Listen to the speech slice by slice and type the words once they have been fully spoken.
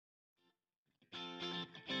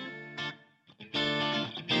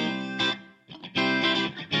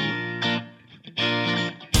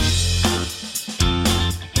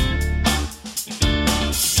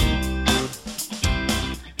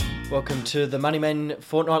Welcome to the Moneymen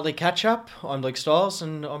Fortnightly Catch-Up. I'm Luke Stiles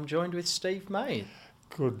and I'm joined with Steve May.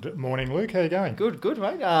 Good morning, Luke. How are you going? Good,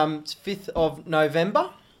 mate. It's 5th of November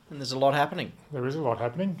and there's a lot happening. There is a lot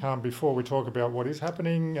happening. Before we talk about what is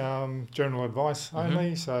happening, general advice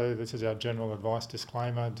only. So this is our general advice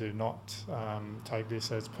disclaimer. Do not take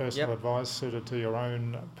this as personal advice suited to your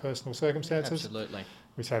own personal circumstances. Absolutely.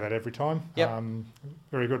 We say that every time. Yep.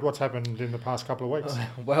 Very good. What's happened in the past couple of weeks?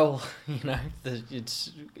 Well,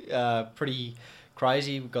 it's pretty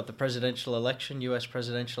crazy. We've got the presidential election, US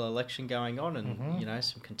presidential election going on and,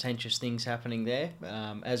 some contentious things happening there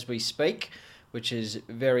as we speak, which is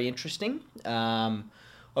very interesting.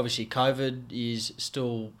 Obviously, COVID is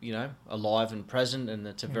still, alive and present, and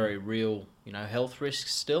it's a very real, health risk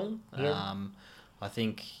still. Yep. I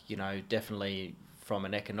think, definitely from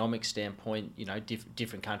an economic standpoint,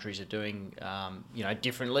 different countries are doing,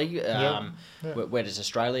 differently. Where does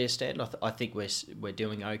Australia stand? I think we're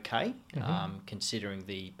doing okay, considering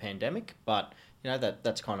the pandemic. But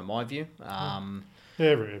that's kind of my view.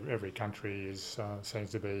 Every country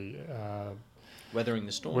seems to be weathering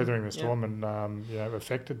the storm. And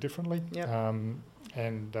affected differently. Yep.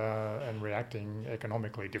 And reacting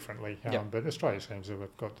economically differently. But Australia seems to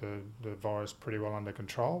have got the virus pretty well under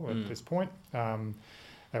control at this point.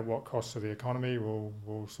 At what cost to the economy,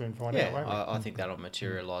 we'll soon find out, won't we? I think that'll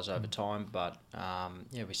materialise over time, but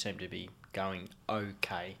we seem to be going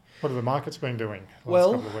okay. What have the markets been doing the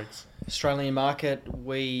last couple of weeks? Australian market,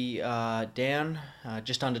 we are down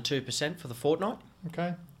just under 2% for the fortnight.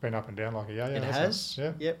 Okay, been up and down like a yo-yo. It has,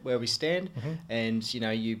 where we stand. And,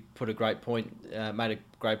 you put a great point, made a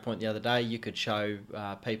great point the other day. You could show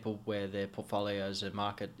people where their portfolios and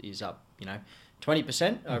market is up,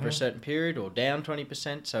 20% over a certain period or down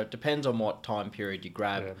 20%. So it depends on what time period you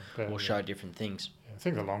grab will show different things. I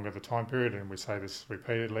think the longer the time period, and we say this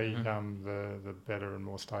repeatedly, the better and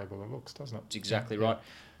more stable it looks, doesn't it? That's exactly right.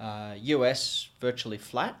 US virtually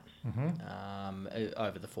flat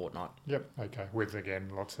over the fortnight. Yep, okay. With, again,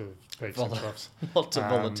 lots of peaks and troughs. Lots of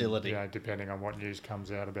volatility. Depending on what news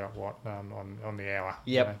comes out about what on the hour.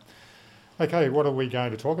 Yep. Okay, what are we going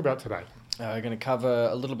to talk about today? We're going to cover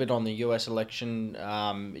a little bit on the US election,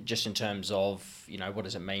 just in terms of, what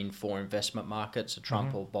does it mean for investment markets, a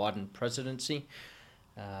Trump or Biden presidency.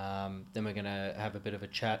 Then we're going to have a bit of a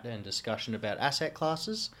chat and discussion about asset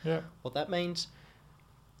classes, what that means,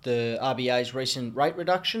 the RBA's recent rate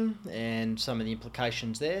reduction and some of the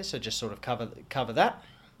implications there. So just sort of cover that.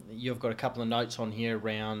 You've got a couple of notes on here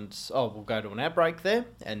around, we'll go to an ad break there,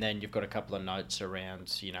 and then you've got a couple of notes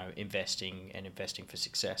around, investing and investing for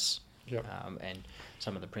success. Yep. And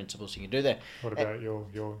some of the principles you can do there. What about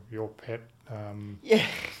your pet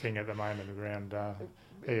thing at the moment around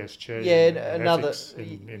ESG and ethics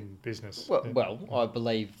in business? Well, I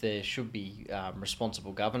believe there should be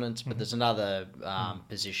responsible governance, but there's another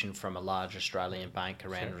position from a large Australian bank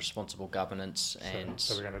around responsible governance.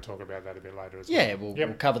 So we're going to talk about that a bit later as well.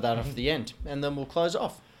 We'll cover that off at the end, and then we'll close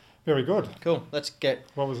off. Very good. Cool. Let's get...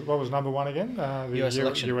 What was number one again? The US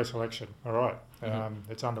election. US election. All right.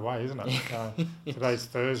 It's underway, isn't it? Today's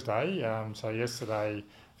Thursday. So yesterday,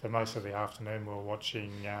 for most of the afternoon, we were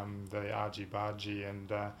watching the argy-bargy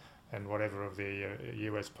and whatever of the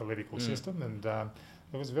US political system, and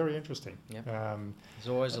it was very interesting. Yep. There's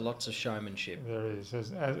always lots of showmanship. There is.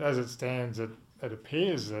 As it stands, it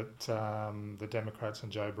appears that the Democrats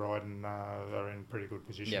and Joe Biden are in pretty good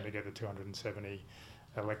position to get the 270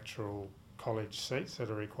 electoral college seats that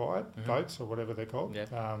are required, votes or whatever they're called. Yep.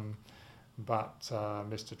 But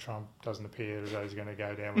Mr. Trump doesn't appear as though he's going to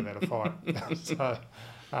go down without a fight. So,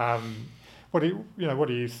 what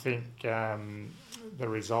do you think the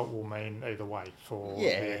result will mean either way for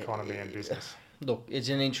the economy and business? Look, it's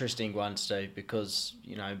an interesting one, Steve, because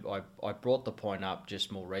I brought the point up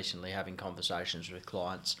just more recently, having conversations with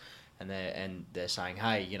clients, and they're saying,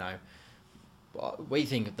 hey, we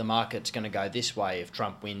think the market's going to go this way if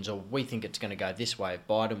Trump wins, or we think it's going to go this way if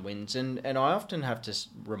Biden wins. And I often have to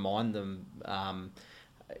remind them,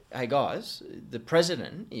 hey guys, the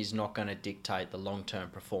president is not going to dictate the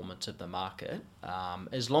long-term performance of the market.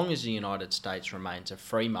 As long as the United States remains a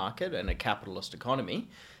free market and a capitalist economy,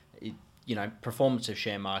 performance of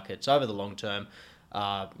share markets over the long term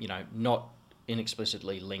are, not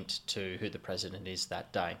inexplicitly linked to who the president is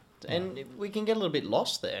that day. And we can get a little bit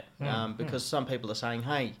lost there because some people are saying,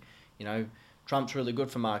 hey, Trump's really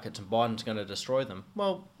good for markets and Biden's going to destroy them.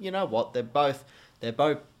 Well, you know what? They're both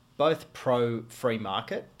pro free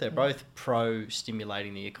market. They're both pro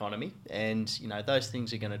stimulating the economy, and those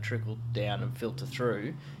things are going to trickle down and filter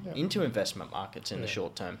through into investment markets in the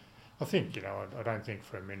short term. I think, I don't think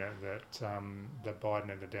for a minute that that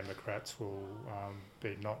Biden and the Democrats will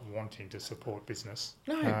be not wanting to support business.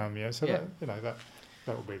 No.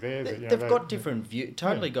 That will be there. They've got different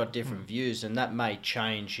got different views, and that may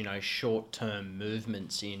change, short-term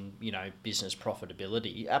movements in, business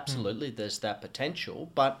profitability. Absolutely, there's that potential,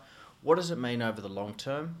 but what does it mean over the long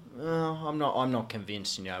term? I'm not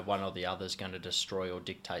convinced, one or the other is going to destroy or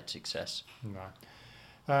dictate success. No.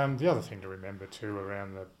 The other thing to remember too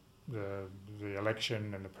around the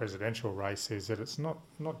election and the presidential race is that it's not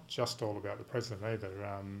just all about the president either.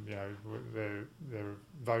 They're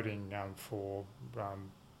voting for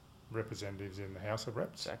representatives in the House of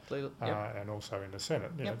Reps, exactly, and also in the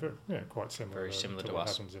Senate. Quite similar to what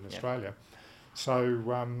us. happens in Australia. So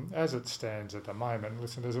as it stands at the moment,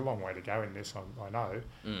 listen, there's a long way to go in this, I know,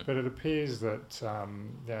 but it appears that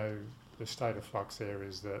the state of flux there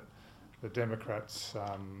is that the Democrats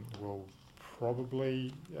will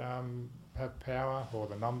probably have power or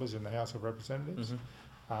the numbers in the House of Representatives. It's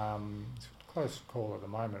a close call at the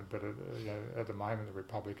moment, but at the moment the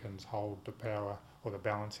Republicans hold the power or the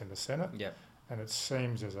balance in the Senate. Yep. And it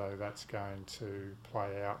seems as though that's going to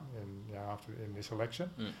play out in this election.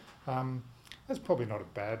 That's probably not a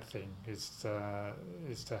bad thing. Is to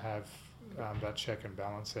have that check and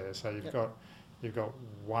balance there. So you've got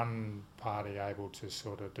one party able to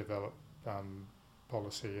sort of develop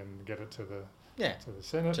policy and get it to the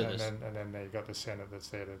Senate, and then you've got the Senate that's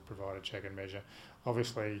there to provide a check and measure.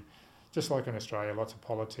 Obviously, just like in Australia, lots of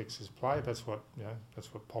politics is played. That's what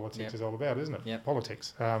politics is all about, isn't it? Yep.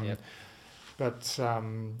 Politics. But so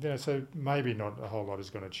maybe not a whole lot is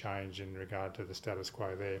going to change in regard to the status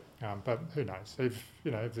quo there. But who knows? If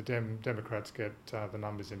the Democrats get the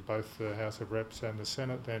numbers in both the House of Reps and the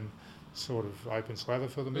Senate, then sort of open slather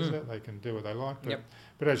for them, isn't it? They can do what they like.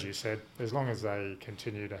 But as you said, as long as they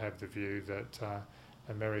continue to have the view that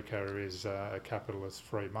America is a capitalist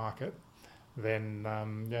free market, then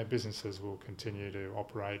businesses will continue to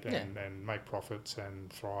operate and make profits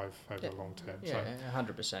and thrive over the long term. Yeah,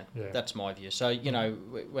 100%. That's my view. So,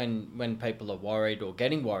 when people are worried or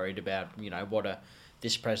getting worried about, what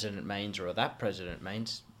this president means or that president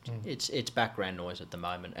means, it's background noise at the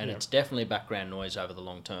moment, and it's definitely background noise over the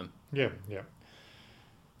long term. Yeah.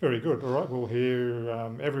 Very good. All right, we'll hear.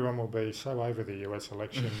 Everyone will be so over the US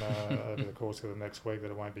election over the course of the next week that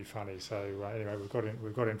it won't be funny. So anyway,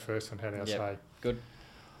 we've got in first and had our say. Good.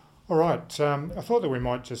 All right. I thought that we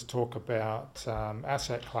might just talk about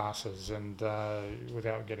asset classes, and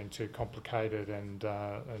without getting too complicated and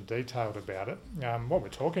detailed about it, what we're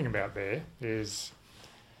talking about there is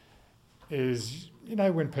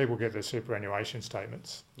when people get their superannuation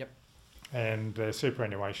statements. Yep. And the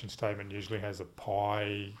superannuation statement usually has a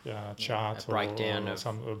pie chart a breakdown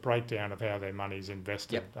a breakdown of how their money's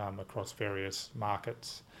invested across various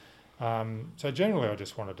markets. So generally, I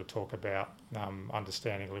just wanted to talk about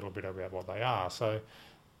understanding a little bit about what they are. So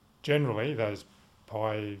generally, those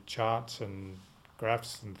pie charts and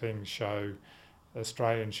graphs and things show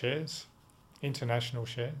Australian shares, international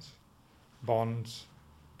shares, bonds,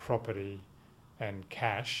 property, and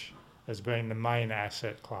cash as being the main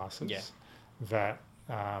asset classes that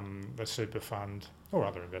the super fund or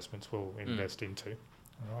other investments will invest into.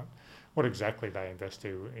 All right. What exactly they invest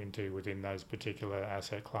into within those particular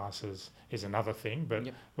asset classes is another thing, but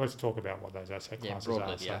let's talk about what those asset classes are.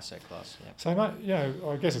 Broadly the asset class. Yeah. So,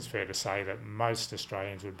 I guess it's fair to say that most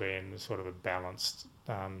Australians would be in sort of a balanced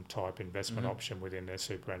type investment option within their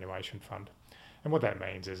superannuation fund. And what that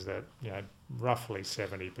means is that, roughly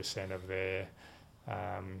 70% of their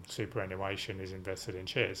superannuation is invested in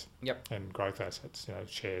shares and growth assets,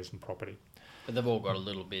 shares and property. But they've all got a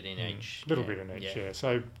little bit in each. Bit in each,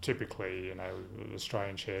 So typically,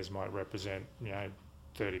 Australian shares might represent, 30%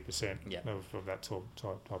 of that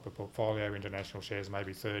type of portfolio. International shares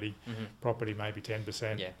maybe 30%, property maybe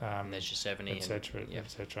 10%. And there's your 70%. Etc.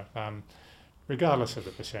 etc. Regardless of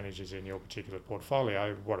the percentages in your particular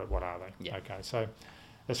portfolio, what are they? Yeah. Okay, so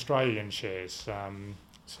Australian shares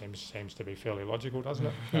seems to be fairly logical, doesn't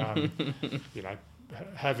it?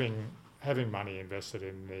 Having money invested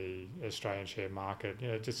in the Australian share market,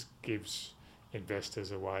 just gives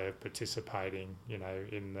investors a way of participating,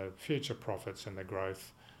 in the future profits and the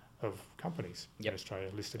growth of companies in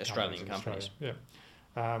Australia, listed Australian companies.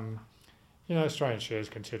 Australian shares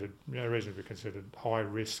reasonably considered high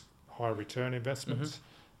risk, high return investments.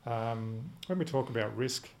 When we talk about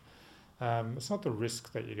risk, it's not the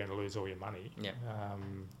risk that you're going to lose all your money.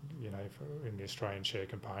 In the Australian share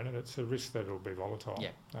component, it's a risk that it'll be volatile.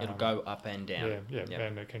 It'll go up and down.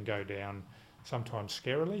 And it can go down sometimes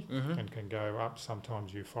scarily, Mm-hmm. and can go up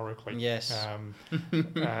sometimes euphorically. Yes.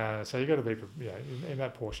 So you've got to be, in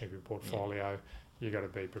that portion of your portfolio, you've got to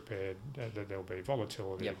be prepared that there'll be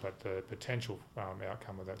volatility, but the potential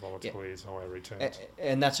outcome of that volatility is higher returns.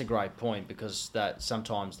 And that's a great point, because that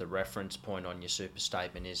sometimes the reference point on your super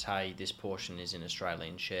statement is, hey, this portion is in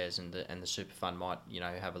Australian shares, and the super fund might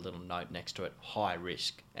have a little note next to it, high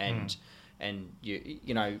risk, and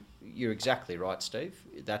you're exactly right, Steve.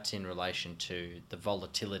 That's in relation to the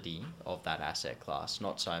volatility of that asset class,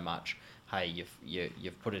 not so much, hey,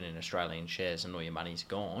 you've put it in Australian shares and all your money's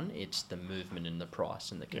gone. It's the movement in the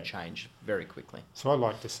price, and that can change very quickly. So I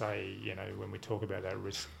like to say, when we talk about that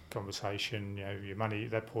risk conversation, your money,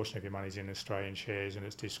 that portion of your money's in Australian shares, and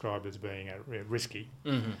it's described as being risky.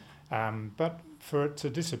 Mm-hmm. But for it to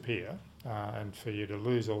disappear and for you to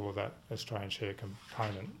lose all of that Australian share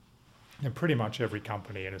component, then pretty much every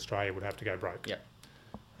company in Australia would have to go broke. Yep.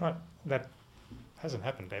 Right. That hasn't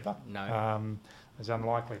happened ever. No. It's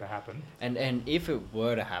unlikely to happen. And if it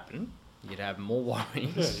were to happen, you'd have more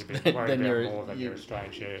worries. You'd be worried about more than your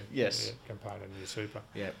Australian share component in your super.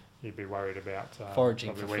 Yep. You'd be worried about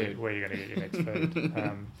foraging for food. Where you're going to get your next food.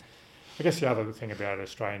 I guess the other thing about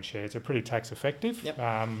Australian shares, they're pretty tax effective. Yep.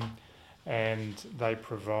 And they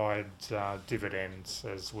provide dividends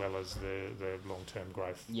as well as the long-term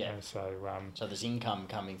growth. Yeah. So there's income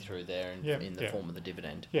coming through there in the form of the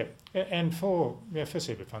dividend. Yeah, and for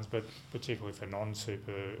super funds, but particularly for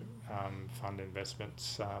non-super fund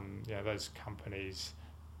investments, those companies'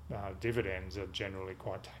 dividends are generally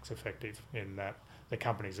quite tax effective, in that the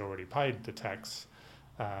company's already paid the tax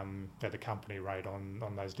at the company rate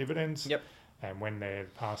on those dividends. Yep. And when they're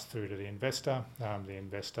passed through to the investor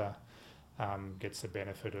gets the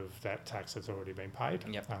benefit of that tax that's already been paid.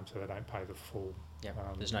 Yep. So they don't pay the full.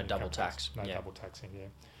 Yep. There's no double tax. No double taxing.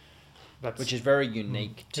 Which is very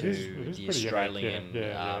unique to it is the pretty Australian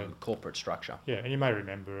unique, corporate structure. Yeah, and you may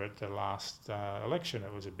remember at the last election,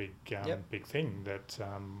 it was a big thing that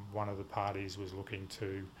one of the parties was looking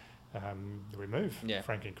to remove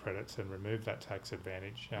franking credits and remove that tax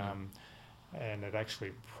advantage. And it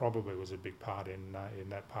actually probably was a big part in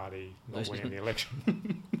that party not winning the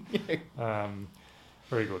election.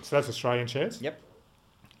 Very good. So that's Australian shares. Yep.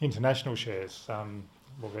 International shares.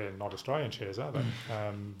 Well, they're not Australian shares, are they?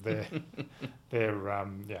 They're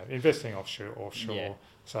investing offshore. Yeah.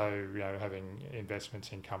 So having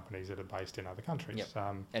investments in companies that are based in other countries.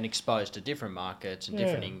 Yep. And exposed to different markets and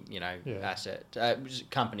different asset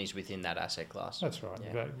companies within that asset class. That's right.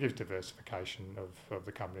 Yeah. That gives diversification of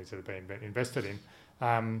the companies that have been invested in.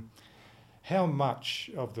 How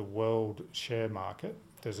much of the world share market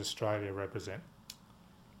does Australia represent?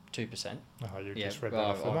 2%. Oh, you just read that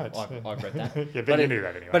off the notes. I've read that. But you knew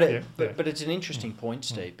that anyway. But it's an interesting point,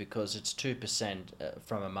 Steve, because it's 2%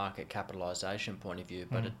 from a market capitalisation point of view,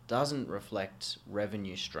 but it doesn't reflect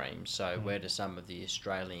revenue streams. So where do some of the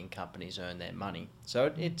Australian companies earn their money?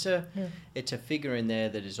 So it's a figure in there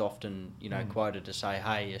that is often quoted to say,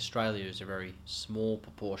 hey, Australia is a very small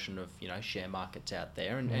proportion of share markets out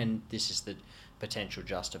there, and this is the potential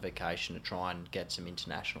justification to try and get some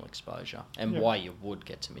international exposure, and why you would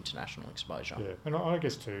get some international exposure. Yeah, and I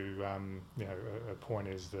guess too, a point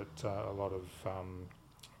is that a lot of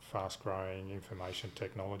fast-growing information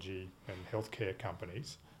technology and healthcare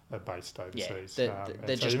companies are based overseas. They're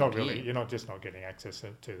so just you're not just not getting access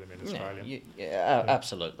to them in Australia.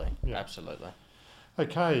 Absolutely, absolutely.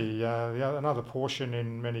 Okay, another portion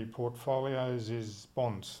in many portfolios is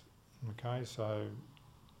bonds. Okay, so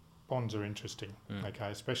bonds are interesting,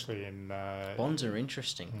 especially in... bonds are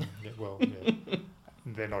interesting.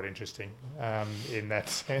 They're not interesting in that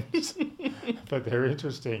sense, but they're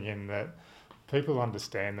interesting in that people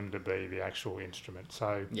understand them to be the actual instrument.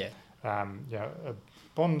 So,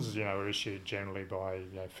 bonds, are issued generally by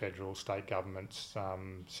federal, state governments,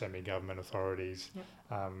 semi-government authorities,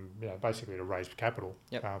 basically to raise capital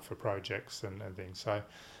for projects and things.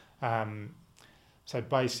 So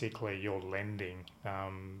basically, you're lending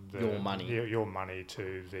your money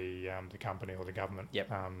to the company or the government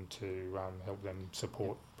to help them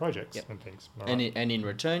support projects and things. Right? And in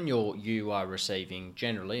return, you are receiving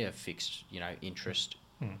generally a fixed interest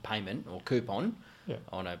payment or coupon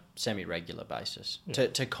on a semi-regular basis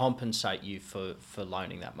to compensate you for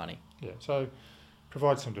loaning that money. Yeah. So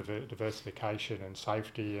provide some diversification and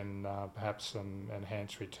safety, and perhaps some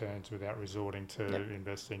enhanced returns without resorting to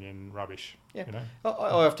investing in rubbish. Yeah. I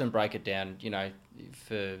often break it down,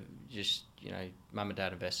 for just, mum and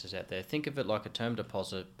dad investors out there. Think of it like a term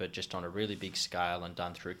deposit, but just on a really big scale and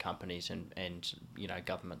done through companies and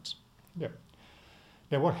governments. Yeah.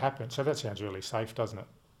 Now, what happens? So that sounds really safe, doesn't it?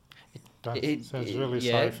 does. Sounds really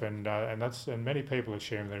safe, and many people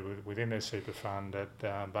assume that within their super fund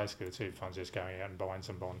that basically the super fund's just going out and buying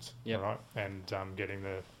some bonds, right, and getting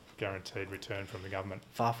the guaranteed return from the government.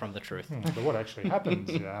 Far from the truth. But what actually happens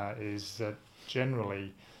is that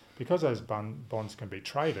generally, because those bonds can be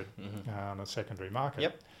traded on a secondary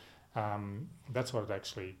market, that's what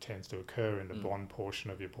actually tends to occur in the bond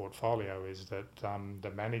portion of your portfolio, is that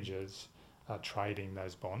the managers are trading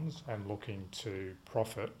those bonds and looking to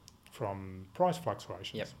profit from price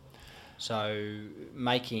fluctuations. Yep. So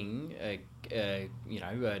making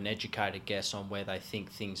an educated guess on where they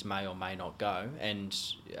think things may or may not go, and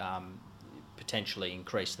potentially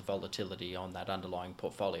increase the volatility on that underlying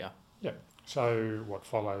portfolio. Yeah. So what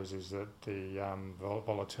follows is that the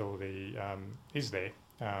volatility is there,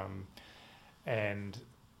 and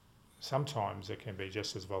sometimes it can be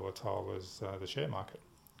just as volatile as the share market.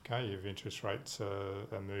 Okay, if interest rates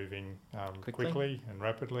are moving quickly and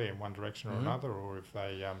rapidly in one direction or another, or if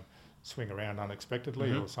they swing around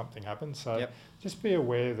unexpectedly or something happens. So just be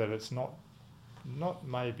aware that it's not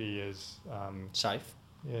maybe as safe.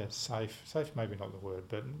 Yeah, safe. Safe maybe not the word,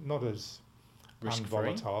 but not as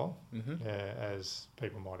risk-free, as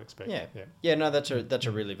people might expect. Yeah. No, that's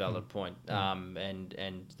a really valid point.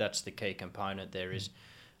 And that's the key component there is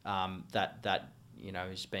that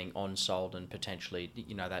is being on-sold, and potentially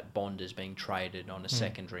that bond is being traded on a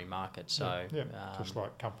secondary market. So just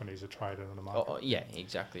like companies are traded on the market. Yeah,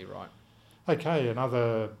 exactly right. Okay,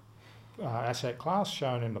 another asset class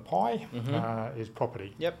shown in the pie is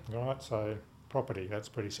property. Yep. All right, so property, that's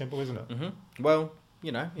pretty simple, isn't it? Well,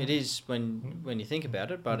 it is when you think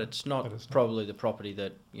about it, but it's not probably the property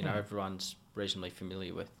that everyone's reasonably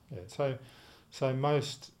familiar with. Yeah, so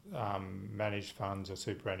most managed funds or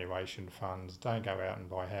superannuation funds don't go out and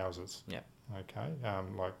buy houses. Yeah. Okay.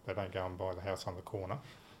 Like they don't go and buy the house on the corner,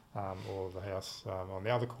 or the house on the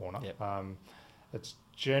other corner. Yep. It's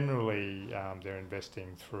generally they're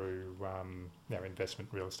investing through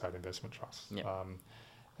real estate investment trusts. Yep.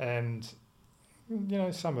 And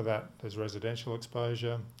some of that is residential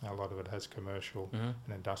exposure. A lot of it has commercial and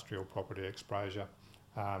industrial property exposure,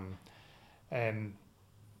 and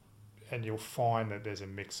you'll find that there's a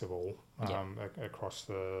mix of all across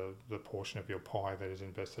the portion of your pie that is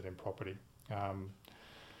invested in property.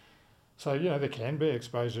 So there can be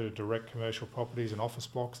exposure to direct commercial properties and office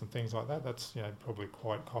blocks and things like that. That's probably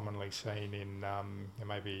quite commonly seen in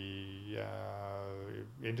maybe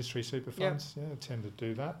industry super funds. Tend to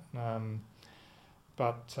do that.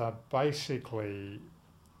 But basically,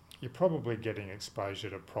 you're probably getting exposure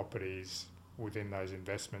to properties within those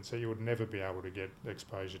investments that you would never be able to get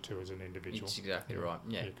exposure to as an individual. That's exactly right.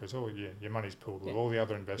 Yeah. Because your money's pooled with all the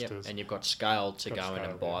other investors. And you've got scale to go in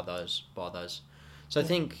and buy those. So I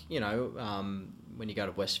think when you go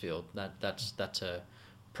to Westfield, that's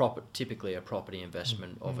typically a property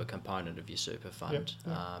investment of a component of your super fund.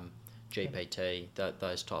 GPT,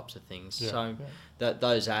 those types of things.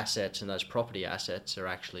 Those assets and those property assets are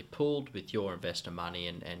actually pooled with your investor money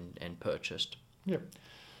and purchased. Yep.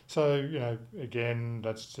 So, again,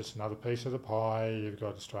 that's just another piece of the pie. You've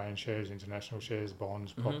got Australian shares, international shares,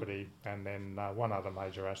 bonds, property, and then one other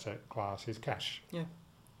major asset class is cash. Yeah.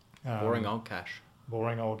 Boring old cash.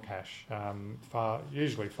 Boring old cash.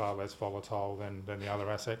 Usually far less volatile than the other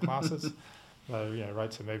asset classes. So,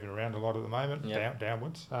 rates are moving around a lot at the moment,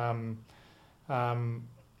 downwards.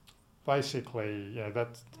 Basically,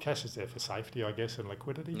 that cash is there for safety, I guess, and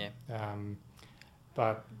liquidity. Yeah.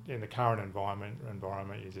 But in the current environment,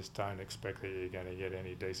 you just don't expect that you're going to get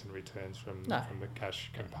any decent returns from the cash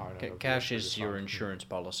component. Cash is your insurance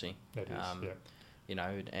policy. That is,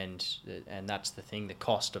 and that's the thing. The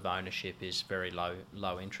cost of ownership is very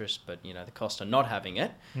low interest, but the cost of not having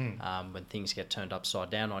it, when things get turned upside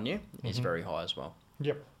down on you, is very high as well.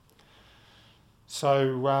 Yep.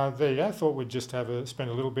 So there you go. I thought we'd just spend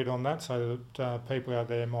a little bit on that so that people out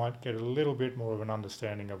there might get a little bit more of an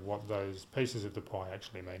understanding of what those pieces of the pie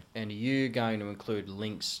actually mean. And are you going to include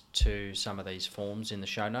links to some of these forms in the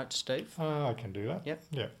show notes, Steve? I can do that. Yep.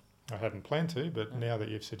 Yeah. I hadn't planned to, but now that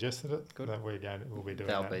you've suggested it, good. We'll be doing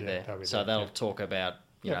they'll that. Be there. So they'll talk about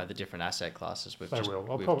the different asset classes.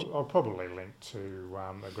 I'll probably link to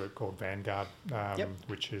a group called Vanguard,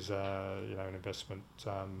 which is an investment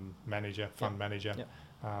fund manager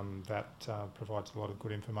that provides a lot of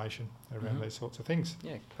good information around these sorts of things.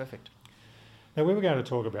 Yeah, perfect. Now we were going to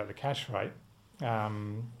talk about the cash rate, but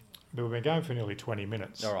we've been going for nearly 20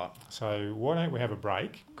 minutes. All right. So why don't we have a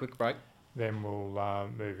break? Quick break. Then we'll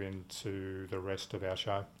move into the rest of our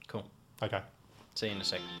show. Cool. Okay. See you in a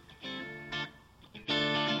second.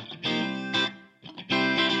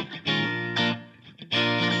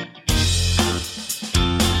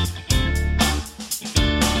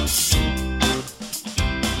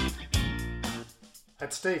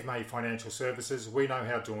 At Steve May Financial Services, we know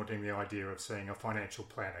how daunting the idea of seeing a financial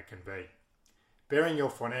planner can be. Bearing your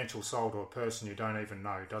financial soul to a person you don't even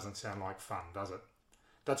know doesn't sound like fun, does it?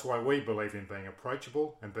 That's why we believe in being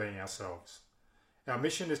approachable and being ourselves. Our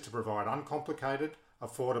mission is to provide uncomplicated,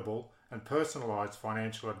 affordable and personalised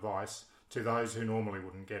financial advice to those who normally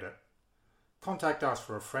wouldn't get it. Contact us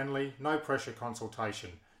for a friendly, no-pressure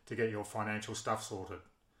consultation to get your financial stuff sorted.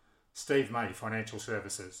 Steve May Financial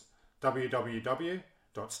Services, www.stevemayfs.com.au.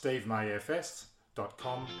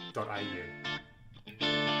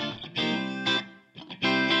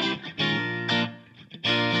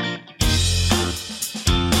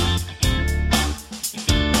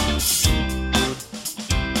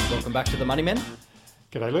 Welcome back to the Money Men.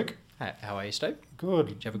 G'day, Luke. How are you, Steve? Good.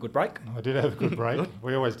 Did you have a good break? I did have a good break.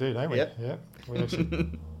 We always do, don't we? Yep. Yeah. We actually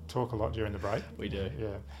talk a lot during the break. We do.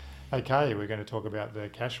 Yeah. Okay, we're going to talk about the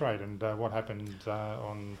cash rate and what happened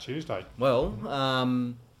on Tuesday. Well,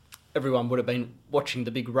 everyone would have been watching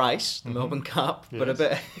the big race, the Melbourne Cup,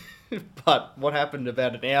 Yes. but what happened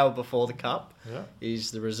about an hour before the Cup Yeah.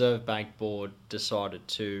 is the Reserve Bank Board decided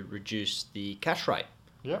to reduce the cash rate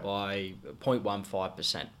Yeah. by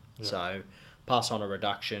 0.15%. Yeah. So pass on a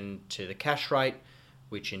reduction to the cash rate,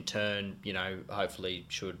 which in turn, hopefully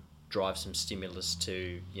should drive some stimulus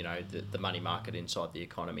to, the money market inside the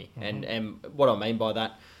economy. Mm-hmm. And what I mean by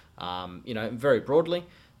that, very broadly,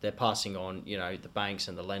 they're passing on, the banks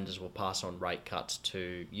and the lenders will pass on rate cuts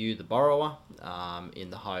to you, the borrower,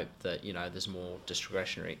 in the hope that, there's more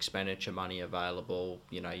discretionary expenditure money available,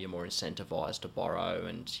 you're more incentivized to borrow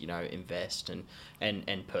and, invest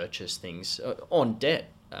and purchase things on debt.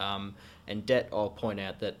 And debt, I'll point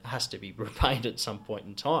out, that has to be repaid at some point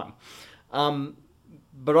in time.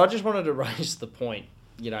 But I just wanted to raise the point,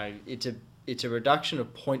 it's a reduction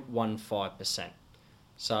of 0.15%.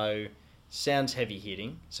 So sounds heavy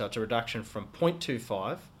hitting. So it's a reduction from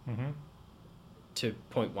 0.25 to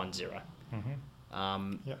 0.10.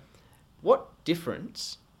 Yeah. What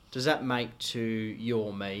difference does that make to you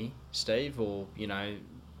or me, Steve, or,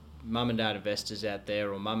 mum and dad investors out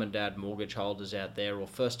there, or mum and dad mortgage holders out there, or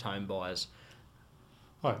first home buyers?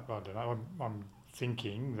 I don't know. I'm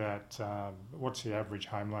thinking that what's the average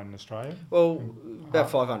home loan in Australia? Well,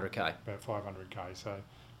 about 500k. About 500k. So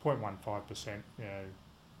 0.15%,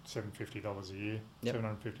 $750 a year, Yep.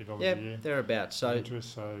 $750 Yeah, a year. thereabouts. So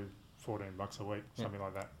Interest, so $14 a week, something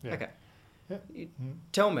like that. Yeah. okay. Yeah.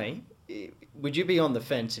 Tell me, would you be on the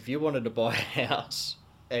fence if you wanted to buy a house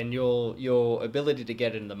and your ability to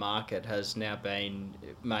get in the market has now been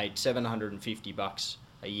made $750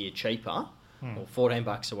 a year cheaper, or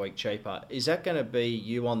 $14 a week cheaper? Is that going to be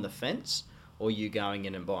you on the fence, or you going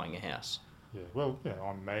in and buying a house? Yeah, well,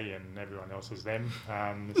 I'm me and everyone else is them.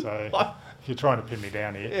 So you're trying to pin me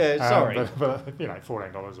down here. Yeah, sorry. But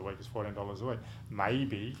 $14 a week is $14 a week.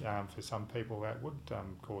 Maybe for some people that would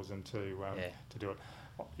cause them to do it.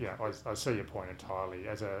 Yeah, I see your point entirely.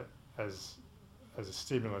 As a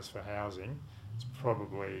stimulus for housing, it's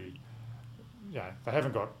probably they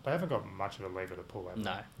haven't got much of a lever to pull.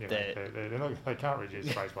 No, they can't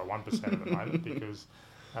reduce rates by 1% at the moment because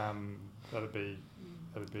that'd be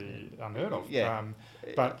unheard of. Yeah.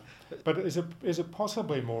 But is it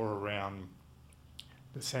possibly more around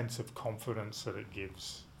the sense of confidence that it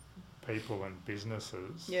gives people and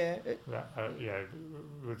businesses? Yeah.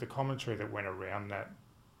 With the commentary that went around that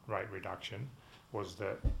rate reduction was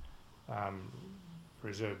that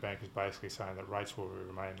Reserve Bank is basically saying that rates will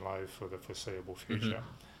remain low for the foreseeable future,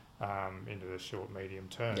 into the short, medium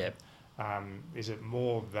term. Yep. Is it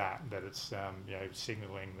more that it's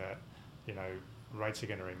signalling that rates are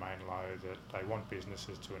going to remain low, that they want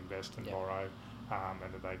businesses to invest and borrow, and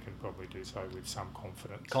that they can probably do so with some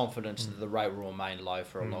confidence. That the rate will remain low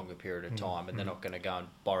for a longer period of time, and they're not going to go and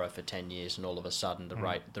borrow for 10 years and all of a sudden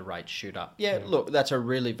the rates shoot up. Yeah, look, that's a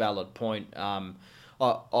really valid point.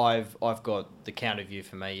 I've got the counter view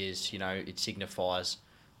for me is, it signifies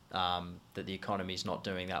that the economy is not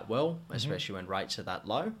doing that well, especially when rates are that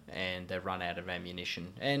low and they've run out of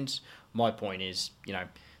ammunition. And my point is,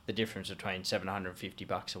 the difference between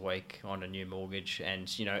 $750 a week on a new mortgage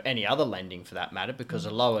and, any other lending for that matter, because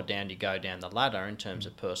the lower down you go down the ladder in terms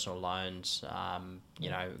of personal loans,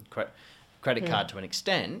 credit card to an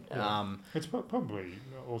extent. Yeah. It's probably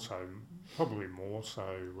more so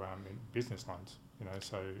in business loans,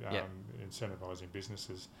 incentivising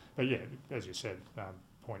businesses. But yeah, as you said,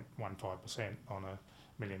 0.15% on $1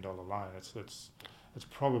 million loan, it's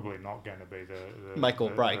probably not going to be the make or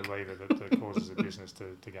break the lever that causes a business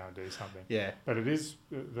to go and do something. Yeah. But it is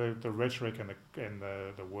the rhetoric and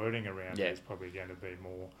the wording around it is probably going to be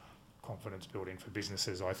more confidence building for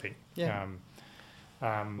businesses, I think. Yeah.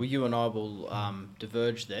 Well, you and I will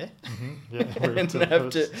diverge there, Yeah,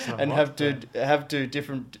 and have two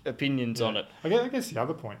different opinions on it. I guess the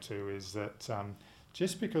other point too is that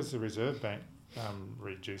just because the Reserve Bank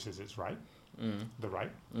reduces its rate, the rate,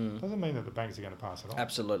 doesn't mean that the banks are going to pass it on.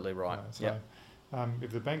 Absolutely right.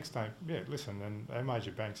 If the banks don't, listen, and our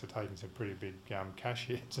major banks are taking some pretty big cash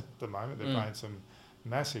hits at the moment. They're paying some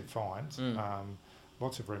massive fines,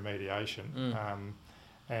 lots of remediation,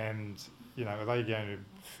 and are they going to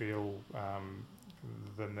feel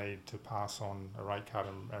the need to pass on a rate cut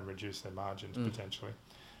and reduce their margins potentially?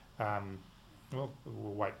 Well,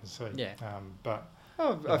 we'll wait and see. Yeah. But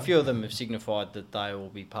a few of them have signified that they will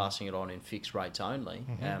be passing it on in fixed rates only,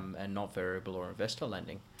 and not variable or investor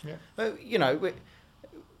lending. Yeah.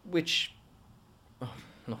 Which,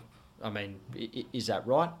 I mean, is that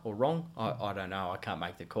right or wrong? I don't know. I can't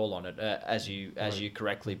make the call on it. As you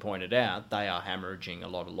correctly pointed out, they are hemorrhaging a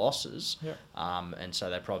lot of losses, and so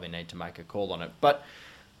they probably need to make a call on it. But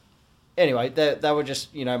anyway, they were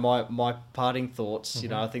just my parting thoughts.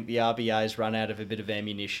 I think the RBA's run out of a bit of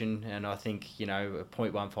ammunition, and I think a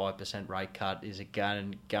 0.15% rate cut is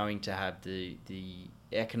again going to have the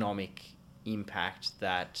economic impact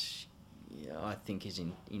that I think is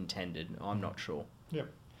intended. I'm not sure. Yep.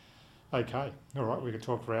 Okay. All right. We could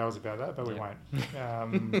talk for hours about that, but we won't.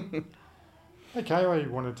 Okay. I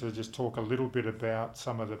wanted to just talk a little bit about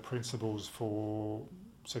some of the principles for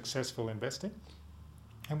successful investing.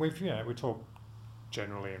 And we talk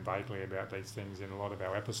generally and vaguely about these things in a lot of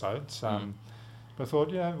our episodes. But I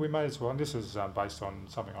thought, we may as well, and this is based on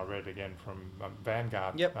something I read again from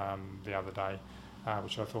Vanguard the other day,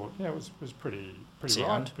 which I thought, was pretty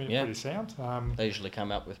sound. Right, pretty sound. They usually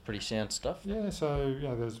come up with pretty sound stuff. Yeah, so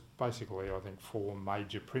there's basically, I think, 4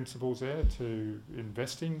 major principles there to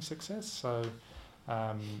investing success. So,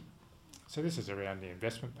 so this is around the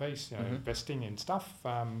investment piece, investing in stuff.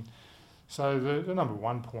 So the number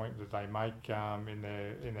one point that they make in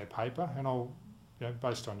their paper, and I'll,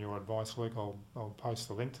 based on your advice, Luke, I'll post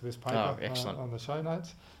the link to this paper on the show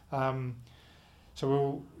notes.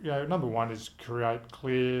 So number one is create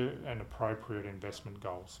clear and appropriate investment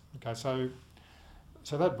goals. Okay, so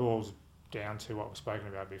that boils down to what we've spoken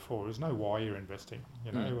about before. There's know why you're investing,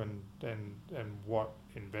 and what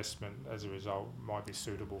investment as a result might be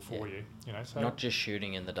suitable for you. So not just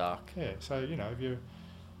shooting in the dark. Yeah. So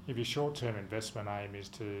if your short-term investment aim is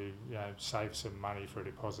to save some money for a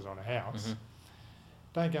deposit on a house,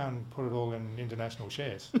 don't go and put it all in international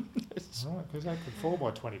shares, right? Because that could fall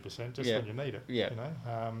by 20% just when you need it. Yeah.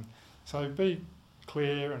 So be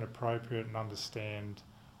clear and appropriate and understand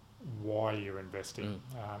why you're investing,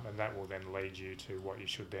 and that will then lead you to what you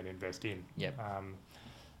should then invest in. Yep.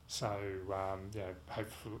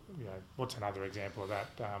 Hopefully, what's another example of that?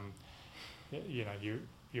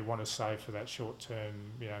 You want to save for that short-term,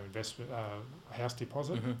 investment house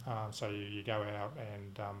deposit. So you go out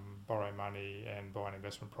and borrow money and buy an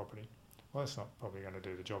investment property. Well, that's not probably going to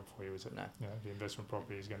do the job for you, is it? No. The investment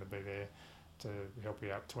property is going to be there to help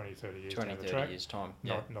you out 20, 30 years 20, down the 30 track. years' time.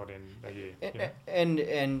 Not in a year.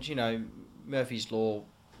 And Murphy's Law,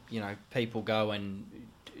 people go and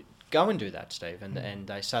do that, Steve, and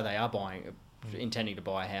they say they are intending to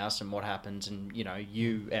buy a house, and what happens, and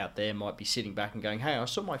you out there might be sitting back and going, hey, I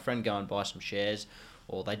saw my friend go and buy some shares,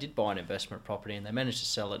 or they did buy an investment property and they managed to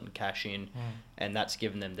sell it and cash in, and that's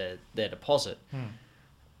given them their deposit.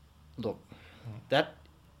 Look, that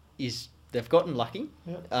is, they've gotten lucky,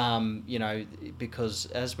 because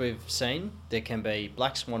as we've seen, there can be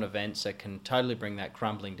black swan events that can totally bring that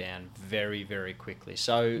crumbling down very, very quickly.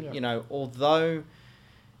 So, although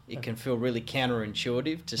it can feel really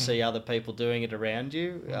counterintuitive to see other people doing it around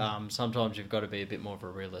you, sometimes you've got to be a bit more of a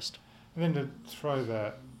realist. And then to throw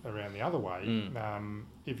that around the other way,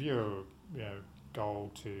 if your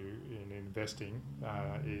goal in investing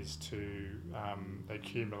is to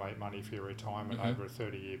accumulate money for your retirement over a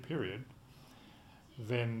 30-year period,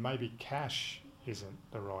 then maybe cash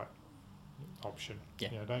isn't the right option. Yeah.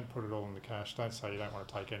 Don't put it all in the cash. Don't say you don't want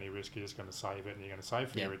to take any risk. You're just going to save it, and you're going to save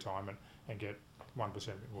for your retirement and get 1%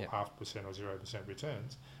 or 0.5% or 0%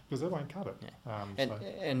 returns, because they won't cut it.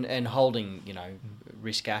 And holding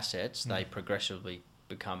risk assets, they progressively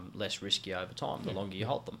become less risky over time the longer you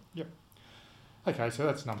hold them. Yep. Okay, so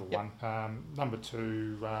that's number one. Number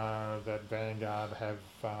two that Vanguard have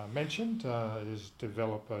mentioned is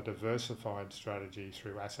develop a diversified strategy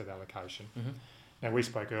through asset allocation. Now, we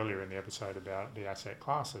spoke earlier in the episode about the asset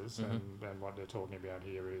classes, and what they're talking about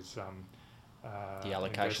here is the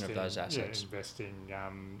allocation of those assets. Investing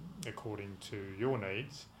according to your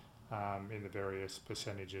needs in the various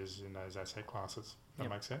percentages in those asset classes. That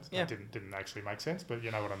makes sense. Yeah. That didn't actually make sense, but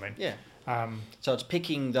you know what I mean. Yeah. So it's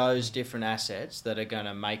picking those different assets that are going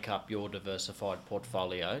to make up your diversified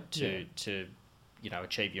portfolio to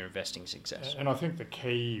achieve your investing success. And I think the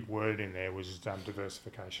key word in there was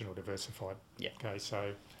diversification or diversified. Yeah. Okay,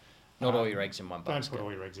 so not all your eggs in one basket. Don't put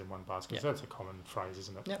all your eggs in one basket. Yep. That's a common phrase,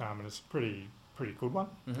 isn't it? Yep. And it's a pretty good one.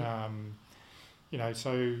 Mm-hmm.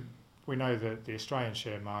 So we know that the Australian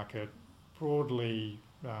share market broadly,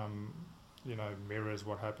 mirrors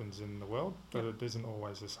what happens in the world, but it isn't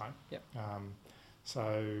always the same. Yep.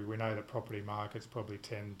 So we know that property markets probably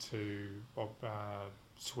tend to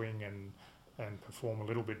swing and perform a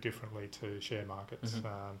little bit differently to share markets.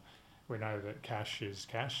 Mm-hmm. We know that cash is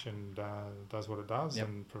cash and does what it does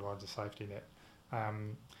and provides a safety net.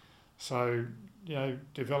 So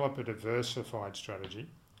develop a diversified strategy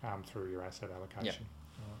through your asset allocation.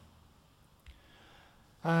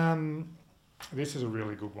 Yep. This is a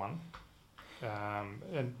really good one.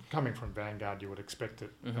 And coming from Vanguard, you would expect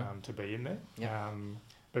it to be in there. Yep.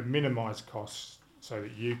 But minimise costs so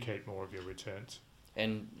that you keep more of your returns.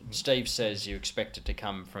 And Steve says you expect it to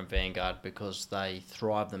come from Vanguard because they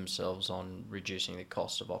thrive themselves on reducing the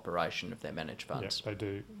cost of operation of their managed funds. Yeah, they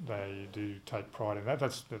do. They do take pride in that.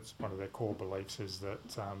 That's one of their core beliefs is that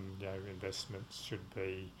investments should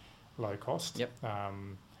be low cost. Yep.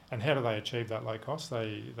 And how do they achieve that low cost?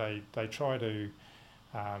 They try to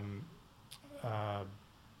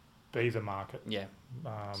be the market. Yeah.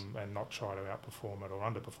 And not try to outperform it or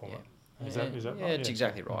underperform it. Is that right? Yeah, it's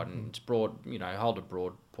exactly right. And it's broad, hold a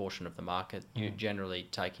broad portion of the market. You generally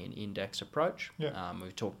take an index approach. Yeah.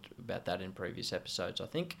 We've talked about that in previous episodes, I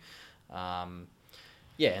think. And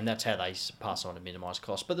that's how they pass on to minimise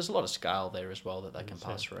costs. But there's a lot of scale there as well that they can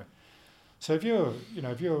pass through. So if you're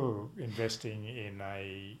investing in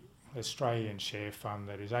a Australian share fund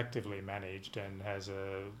that is actively managed and has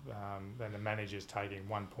and the manager's taking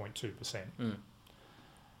 1.2%.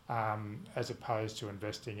 As opposed to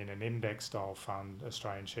investing in an index-style fund,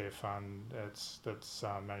 Australian share fund, that's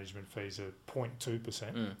management fees are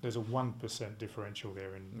 0.2%. There's a 1% differential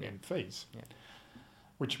there in fees,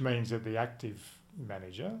 which means that the active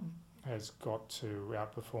manager has got to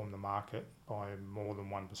outperform the market by more than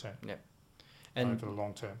 1%. Yeah, over the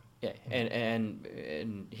long term. Yeah,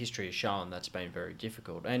 and history has shown that's been very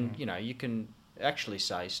difficult. And you can actually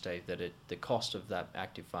say, Steve, that the cost of that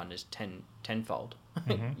active fund is tenfold.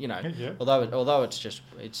 Although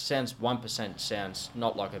it sounds 1% sounds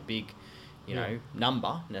not like a big,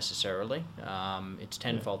 number necessarily. It's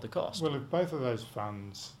tenfold the cost. Well, if both of those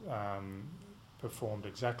funds performed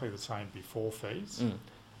exactly the same before fees,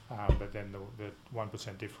 but then the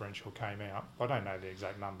 1% differential came out. I don't know the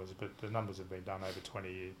exact numbers, but the numbers have been done over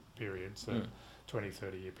 20-year periods. 20,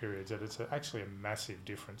 30-year periods, that it's actually a massive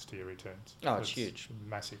difference to your returns. Oh, it's huge.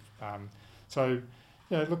 Massive. So,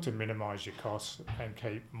 look to minimise your costs and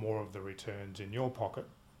keep more of the returns in your pocket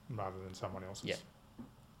rather than someone else's. Yeah.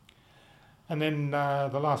 And then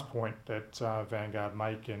the last point that Vanguard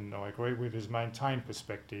make, and I agree with, is maintain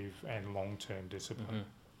perspective and long-term discipline.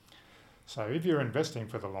 So if you're investing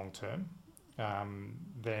for the long term,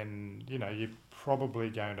 then you're probably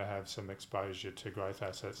going to have some exposure to growth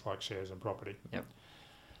assets like shares and property. Yep.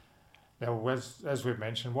 Now, as we've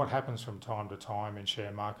mentioned, what happens from time to time in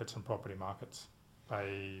share markets and property markets?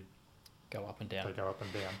 They go up and down. They go up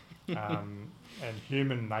and down. And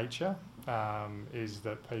human nature is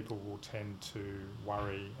that people will tend to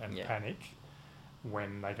worry and panic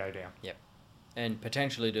when they go down. Yep. And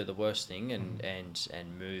potentially do the worst thing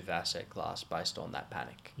and move asset class based on that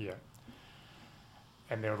panic. Yeah.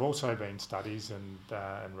 And there have also been studies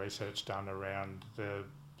and research done around the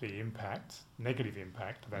negative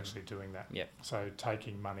impact of actually doing that. Yep. So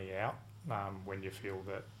taking money out when you feel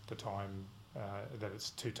that the time that it's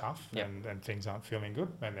too tough and things aren't feeling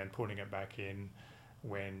good, and then putting it back in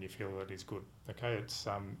when you feel that it's good. Okay, it's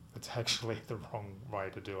actually the wrong way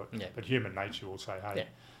to do it. Yeah. But human nature will say,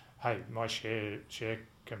 hey, my share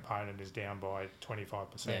component is down by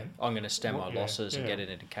 25%. Yeah. I'm going to stem my losses and get it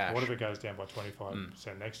into cash. What if it goes down by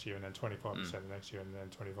 25% next year, and then 25% the next year, and then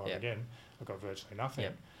 25 again? I've got virtually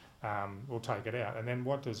nothing. We'll take it out. And then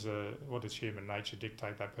what does human nature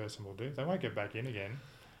dictate that person will do? They won't get back in again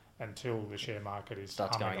until the share market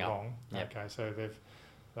starts going along. Okay, so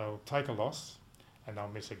they'll take a loss and they'll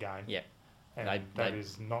miss a gain. Yeah. And that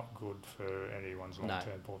is not good for anyone's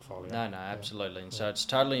long-term portfolio. No, absolutely. And so it's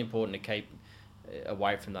totally important to keep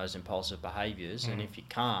away from those impulsive behaviours. And if you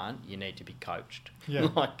can't, you need to be coached. Yeah,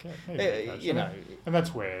 and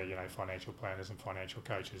that's where financial planners and financial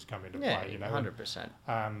coaches come into play. 100%.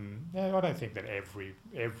 I don't think that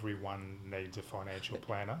everyone needs a financial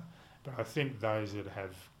planner, but I think those that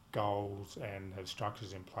have goals and have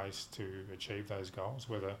structures in place to achieve those goals,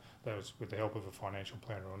 whether that was with the help of a financial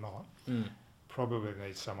planner or not, probably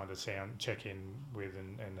needs someone to check in with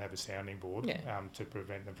and have a sounding board to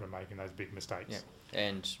prevent them from making those big mistakes. Yeah.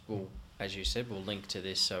 And we'll, as you said, we'll link to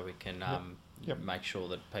this so we can make sure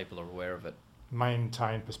that people are aware of it.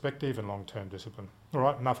 Maintain perspective and long-term discipline. All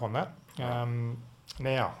right, enough on that.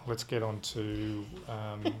 Now, let's get on to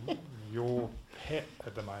your pet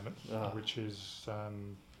at the moment, which is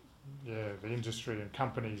the industry and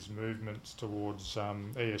companies' movements towards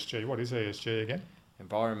ESG. What is ESG again?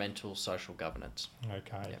 Environmental social governance.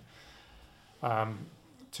 Okay. Yep.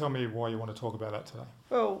 Tell me why you want to talk about that today.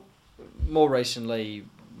 Well, more recently,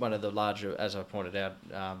 one of the larger, as I pointed out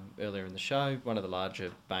earlier in the show, one of the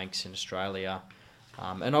larger banks in Australia,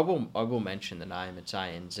 and I will mention the name, it's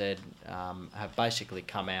ANZ, have basically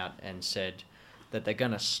come out and said that they're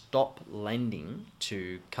going to stop lending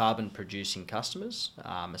to carbon-producing customers,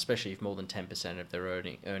 especially if more than 10% of their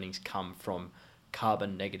earnings come from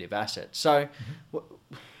carbon-negative assets. So,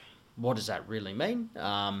 what does that really mean?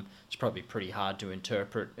 It's probably pretty hard to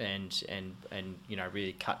interpret and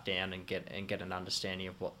really cut down and get an understanding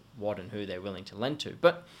of what and who they're willing to lend to.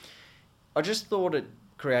 But I just thought it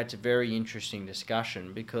creates a very interesting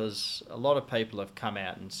discussion because a lot of people have come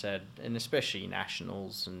out and said, and especially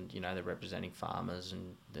nationals and they're representing farmers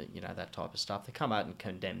and that type of stuff, they come out and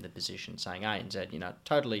condemn the position, saying ANZ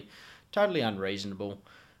totally unreasonable,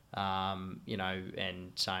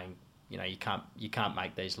 and saying you can't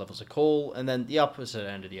make these levels of call. And then the opposite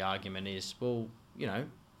end of the argument is, well,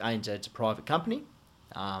 ANZ's a private company.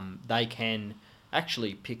 They can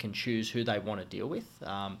actually pick and choose who they want to deal with.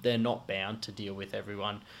 They're not bound to deal with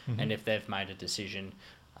everyone. And if they've made a decision,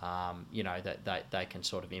 that they can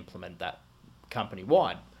sort of implement that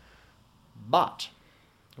company-wide. But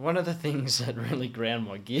one of the things that really ground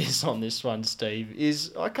my gears on this one, Steve,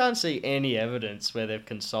 is I can't see any evidence where they've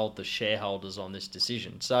consulted the shareholders on this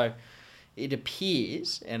decision. So it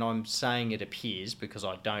appears, and I'm saying it appears because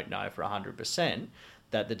I don't know for 100%,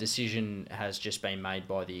 that the decision has just been made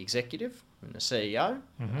by the executive and the CEO,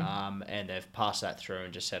 and they've passed that through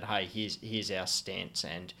and just said, hey, here's our stance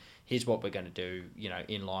and here's what we're going to do,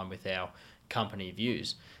 in line with our company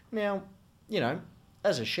views. Now,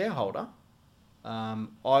 as a shareholder,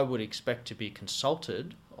 I would expect to be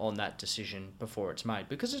consulted on that decision before it's made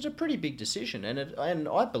because it's a pretty big decision and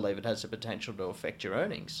I believe it has the potential to affect your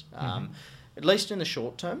earnings, at least in the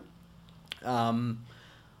short term.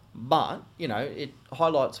 But, it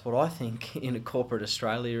highlights what I think in a corporate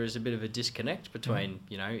Australia is a bit of a disconnect between,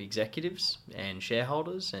 executives and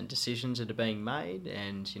shareholders and decisions that are being made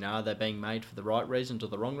and, are they being made for the right reasons or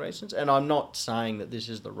the wrong reasons? And I'm not saying that this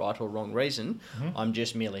is the right or wrong reason. I'm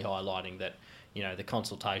just merely highlighting that, the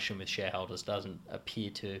consultation with shareholders doesn't appear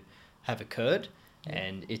to have occurred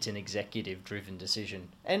and it's an executive-driven decision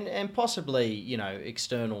and possibly,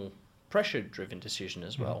 external pressure-driven decision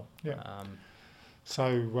as well.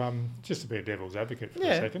 So, just to be a devil's advocate for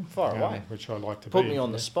a second, far away, which I like to put me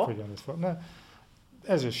on the spot. Put you on the spot. No,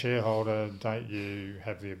 as a shareholder, don't you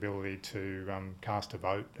have the ability to cast a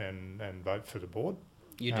vote and vote for the board?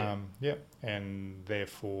 You do. And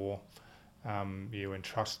therefore, you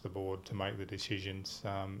entrust the board to make the decisions,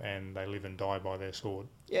 and they live and die by their sword.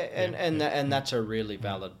 And that's a really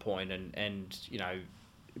valid point, and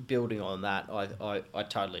building on that, I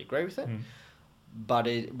totally agree with it. But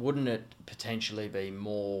wouldn't it potentially be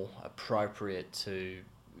more appropriate to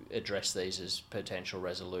address these as potential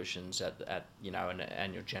resolutions at an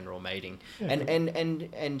annual general meeting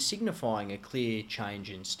and signifying a clear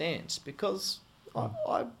change in stance? Because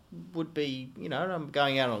I would be, I'm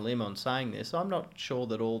going out on a limb on saying this, I'm not sure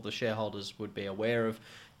that all the shareholders would be aware of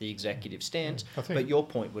the executive stance, but your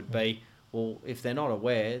point would be, well, if they're not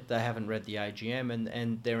aware, they haven't read the AGM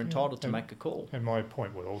and they're entitled to make a call. And my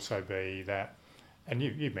point would also be that, and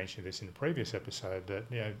you mentioned this in the previous episode, that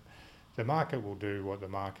the market will do what the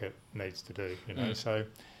market needs to do. So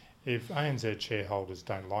if ANZ shareholders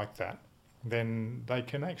don't like that, then they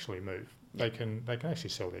can actually move. They can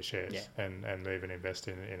actually sell their shares and move and invest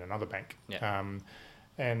in another bank.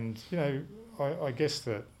 And I guess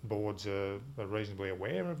that boards are reasonably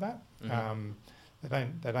aware of that. They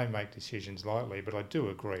don't make decisions lightly, but I do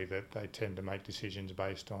agree that they tend to make decisions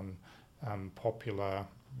based on popular.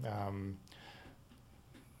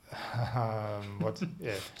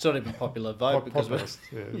 It's not even popular vote because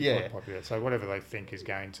popular. So whatever they think is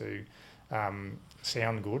going to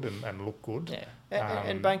sound good and look good. Yeah,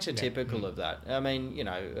 and banks are typical of that. I mean,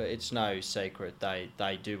 it's no secret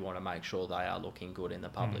they do want to make sure they are looking good in the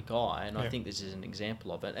public eye, and I think this is an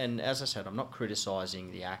example of it. And as I said, I'm not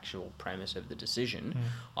criticising the actual premise of the decision.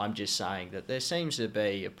 I'm just saying that there seems to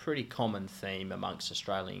be a pretty common theme amongst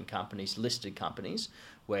Australian companies, listed companies,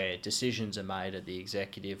 where decisions are made at the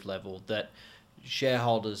executive level that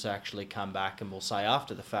shareholders actually come back and will say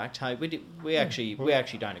after the fact, hey, we actually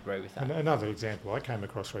don't agree with that. Another example I came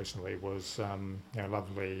across recently was a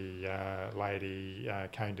lovely lady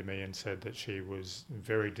came to me and said that she was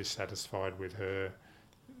very dissatisfied with her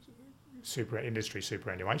industry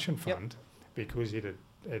superannuation fund because it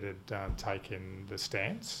had taken the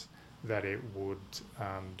stance that it would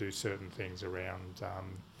do certain things around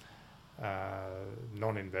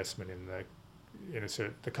non-investment in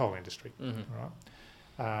the coal industry, right?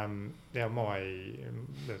 Now,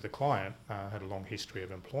 the client had a long history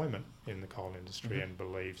of employment in the coal industry and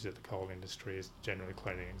believes that the coal industry is generally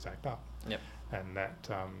cleaning its act up. Yep. And that,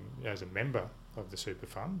 as a member of the super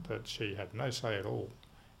fund, that she had no say at all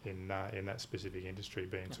in that specific industry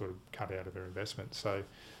being sort of cut out of her investment. So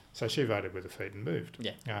she voted with her feet and moved.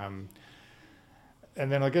 Yeah. And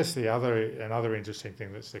then I guess another interesting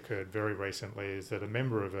thing that's occurred very recently is that a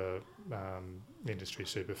member of a industry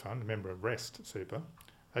super fund, a member of Rest Super,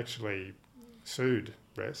 actually sued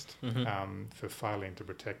Rest for failing to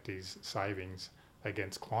protect his savings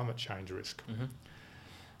against climate change risk.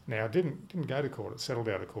 Now, it didn't go to court; it settled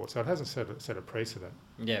out of court, so it hasn't set a precedent.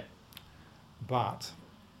 Yeah. But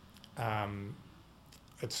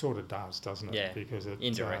it sort of does, doesn't it? Yeah, because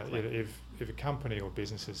indirectly. If a company or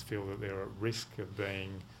businesses feel that they're at risk of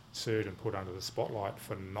being sued and put under the spotlight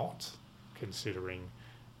for not considering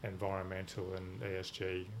environmental and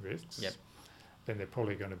ESG risks, then they're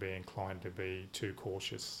probably going to be inclined to be too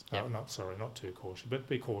cautious. Not too cautious, but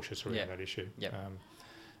be cautious around that issue.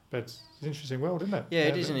 But it's an interesting world, isn't it? Yeah,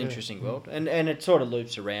 it is an interesting world, and it sort of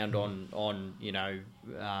loops around on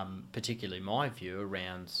particularly my view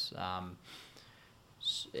around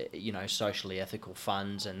socially ethical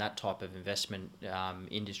funds and that type of investment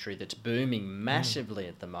industry that's booming massively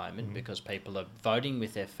at the moment because people are voting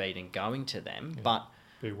with their feet and going to them. But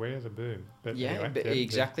beware the boom. But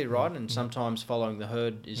exactly right. And sometimes following the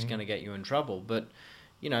herd is going to get you in trouble. But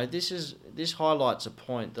this highlights a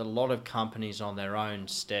point that a lot of companies on their own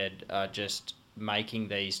stead are just making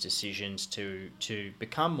these decisions to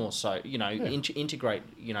become more integrate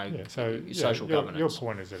social governance. Your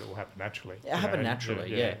point is that it will happen naturally. It happen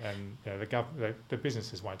naturally, And the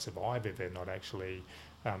businesses won't survive if they're not actually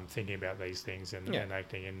thinking about these things and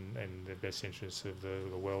acting in the best interests of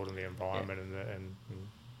the world and the environment and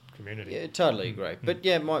community. Yeah, totally agree. But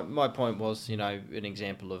my point was, an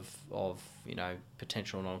example of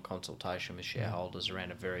potential non-consultation with shareholders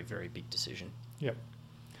around a very, very big decision. Yep.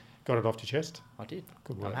 Got it off your chest? I did.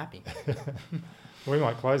 Good work. I'm happy. We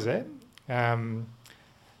might close there.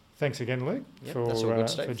 Thanks again, Luke,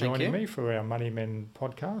 for joining me for our Money Men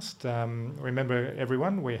podcast. Remember,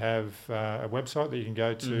 everyone, we have a website that you can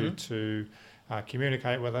go to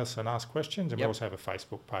communicate with us and ask questions, and we also have a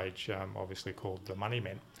Facebook page, obviously called The Money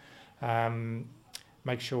Men.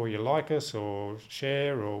 Make sure you like us or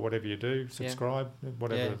share or whatever you do, subscribe,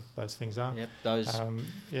 whatever those things are. Yep, those.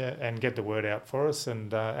 And get the word out for us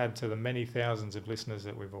and add to the many thousands of listeners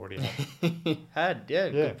that we've already had.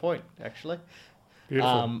 Good point, actually.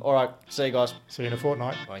 Beautiful. All right, see you guys. See you in a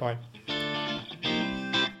fortnight. Bye. Bye.